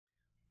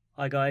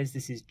Hi guys,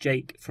 this is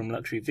Jake from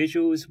Luxury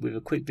Visuals with a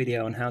quick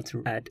video on how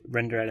to add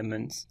render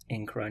elements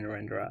in Corona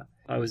Renderer.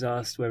 I was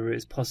asked whether it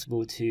was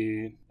possible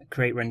to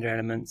create render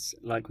elements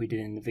like we did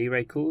in the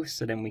Vray course,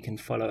 so then we can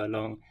follow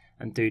along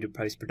and do the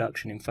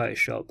post-production in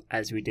Photoshop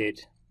as we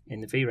did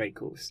in the Vray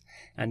course.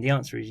 And the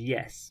answer is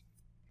yes.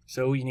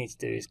 So all you need to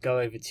do is go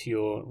over to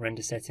your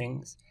render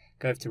settings,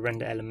 go over to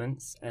render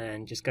elements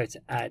and just go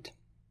to add.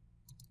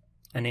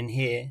 And in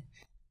here,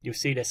 you'll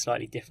see they're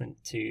slightly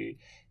different to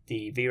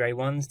the Vray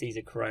ones. These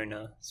are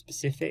Corona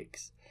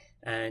specifics,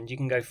 and you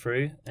can go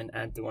through and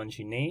add the ones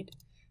you need.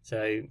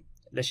 So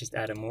let's just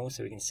add them all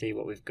so we can see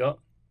what we've got.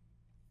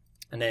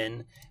 And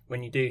then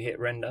when you do hit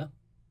render,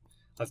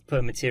 I've put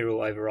a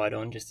material override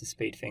on just to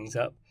speed things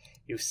up.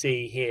 You'll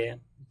see here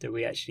that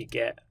we actually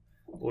get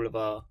all of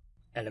our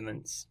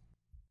elements.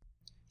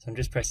 So I'm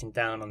just pressing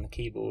down on the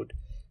keyboard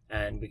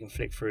and we can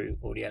flick through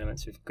all the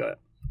elements we've got.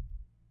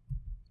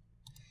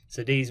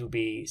 So these will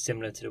be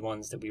similar to the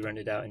ones that we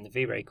rendered out in the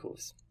Vray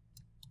course.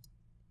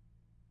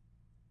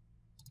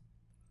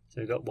 So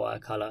we've got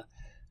watercolor.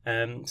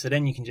 So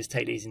then you can just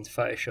take these into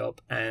Photoshop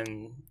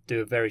and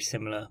do a very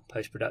similar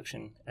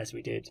post-production as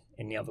we did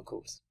in the other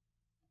course.